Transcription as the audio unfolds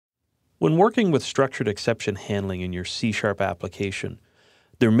When working with structured exception handling in your C# application,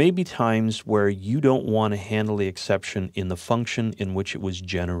 there may be times where you don't want to handle the exception in the function in which it was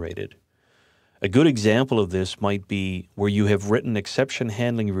generated. A good example of this might be where you have written exception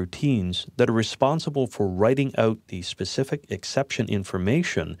handling routines that are responsible for writing out the specific exception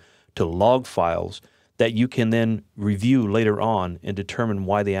information to log files that you can then review later on and determine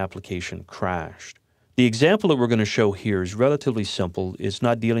why the application crashed. The example that we're going to show here is relatively simple. It's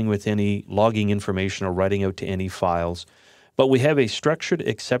not dealing with any logging information or writing out to any files, but we have a structured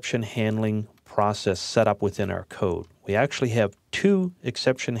exception handling process set up within our code. We actually have two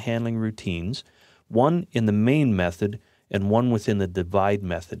exception handling routines, one in the main method and one within the divide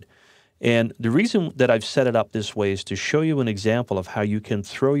method. And the reason that I've set it up this way is to show you an example of how you can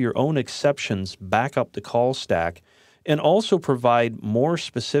throw your own exceptions back up the call stack and also provide more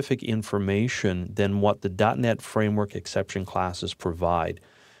specific information than what the .NET Framework exception classes provide.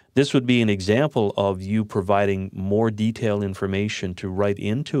 This would be an example of you providing more detailed information to write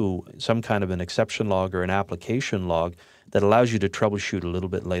into some kind of an exception log or an application log that allows you to troubleshoot a little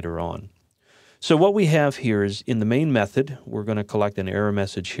bit later on. So what we have here is in the main method, we're going to collect an error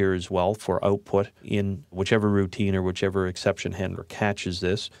message here as well for output in whichever routine or whichever exception handler catches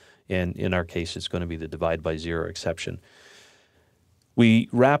this. And in our case, it's going to be the divide by zero exception. We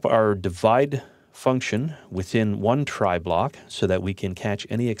wrap our divide function within one try block so that we can catch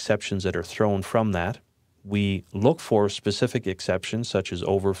any exceptions that are thrown from that. We look for specific exceptions such as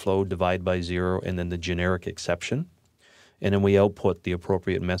overflow, divide by zero, and then the generic exception. And then we output the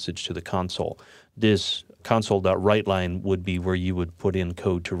appropriate message to the console. This console.write line would be where you would put in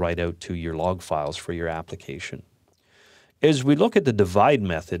code to write out to your log files for your application. As we look at the divide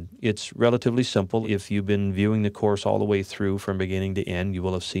method, it's relatively simple. If you've been viewing the course all the way through from beginning to end, you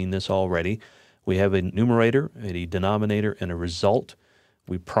will have seen this already. We have a numerator, a denominator, and a result.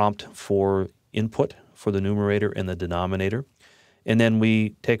 We prompt for input for the numerator and the denominator. And then we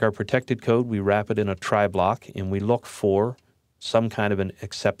take our protected code, we wrap it in a try block, and we look for some kind of an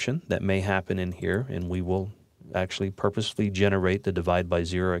exception that may happen in here, and we will actually purposefully generate the divide by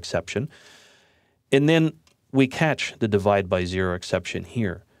zero exception. And then we catch the divide by zero exception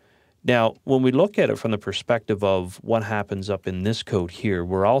here. Now, when we look at it from the perspective of what happens up in this code here,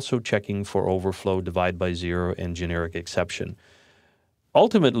 we're also checking for overflow, divide by zero, and generic exception.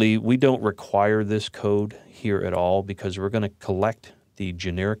 Ultimately, we don't require this code here at all because we're going to collect the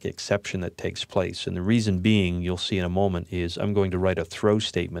generic exception that takes place. And the reason being, you'll see in a moment, is I'm going to write a throw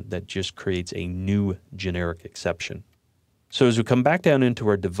statement that just creates a new generic exception. So as we come back down into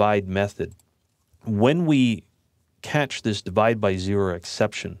our divide method, when we catch this divide by zero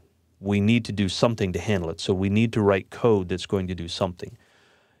exception, we need to do something to handle it. So we need to write code that's going to do something.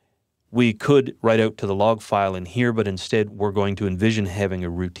 We could write out to the log file in here, but instead we're going to envision having a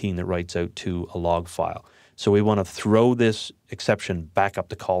routine that writes out to a log file. So we want to throw this exception back up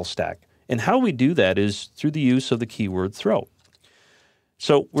the call stack. And how we do that is through the use of the keyword throw.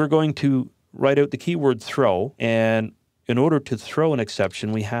 So we're going to write out the keyword throw, and in order to throw an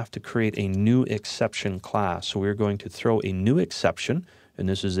exception, we have to create a new exception class. So we're going to throw a new exception, and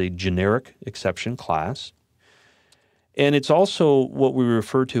this is a generic exception class. And it's also what we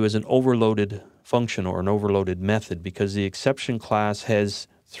refer to as an overloaded function or an overloaded method because the exception class has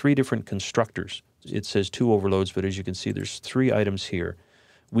three different constructors. It says two overloads, but as you can see, there's three items here.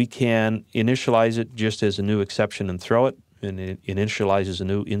 We can initialize it just as a new exception and throw it, and it initializes a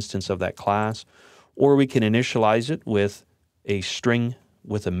new instance of that class. Or we can initialize it with a string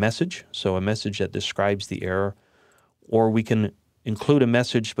with a message, so a message that describes the error. Or we can include a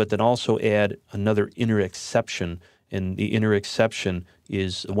message, but then also add another inner exception, and the inner exception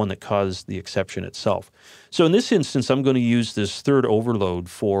is the one that caused the exception itself. So in this instance, I'm going to use this third overload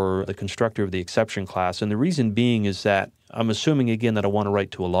for the constructor of the exception class, and the reason being is that I'm assuming, again, that I want to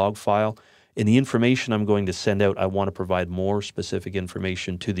write to a log file, and the information I'm going to send out, I want to provide more specific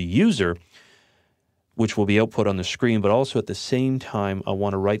information to the user, which will be output on the screen, but also at the same time, I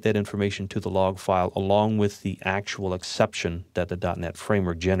want to write that information to the log file along with the actual exception that the .NET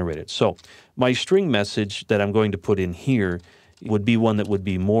Framework generated. So my string message that I'm going to put in here would be one that would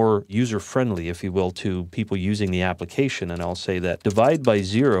be more user-friendly, if you will, to people using the application. And I'll say that divide by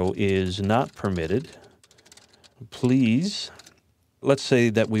zero is not permitted. Please, let's say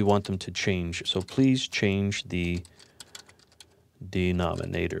that we want them to change. So please change the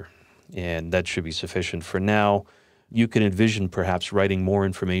denominator. And that should be sufficient for now. You can envision perhaps writing more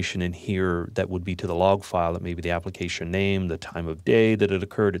information in here that would be to the log file, that maybe the application name, the time of day that it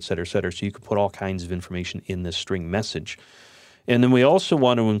occurred, et cetera, et cetera. So you could put all kinds of information in this string message. And then we also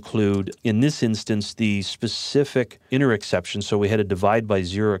want to include, in this instance, the specific inner exception. So we had a divide by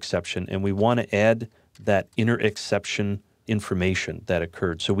zero exception, and we want to add that inner exception information that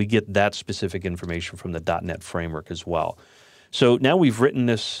occurred. So we get that specific information from the .NET framework as well. So now we've written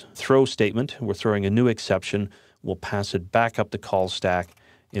this throw statement. We're throwing a new exception. We'll pass it back up the call stack,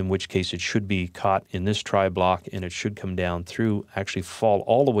 in which case it should be caught in this try block, and it should come down through, actually fall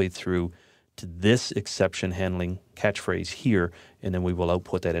all the way through to this exception handling catchphrase here, and then we will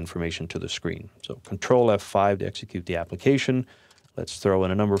output that information to the screen. So Control F5 to execute the application. Let's throw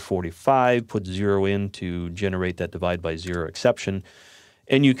in a number 45, put 0 in to generate that divide by zero exception.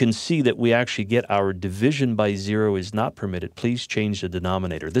 And you can see that we actually get our division by zero is not permitted. Please change the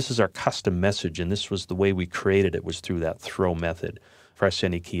denominator. This is our custom message, and this was the way we created it, was through that throw method. Press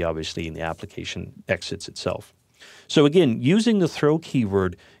any key, obviously, and the application exits itself. So again, using the throw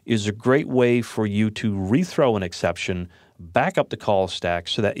keyword is a great way for you to rethrow an exception, back up the call stack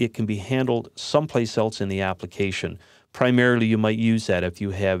so that it can be handled someplace else in the application. Primarily, you might use that if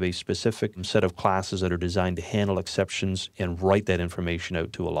you have a specific set of classes that are designed to handle exceptions and write that information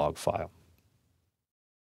out to a log file.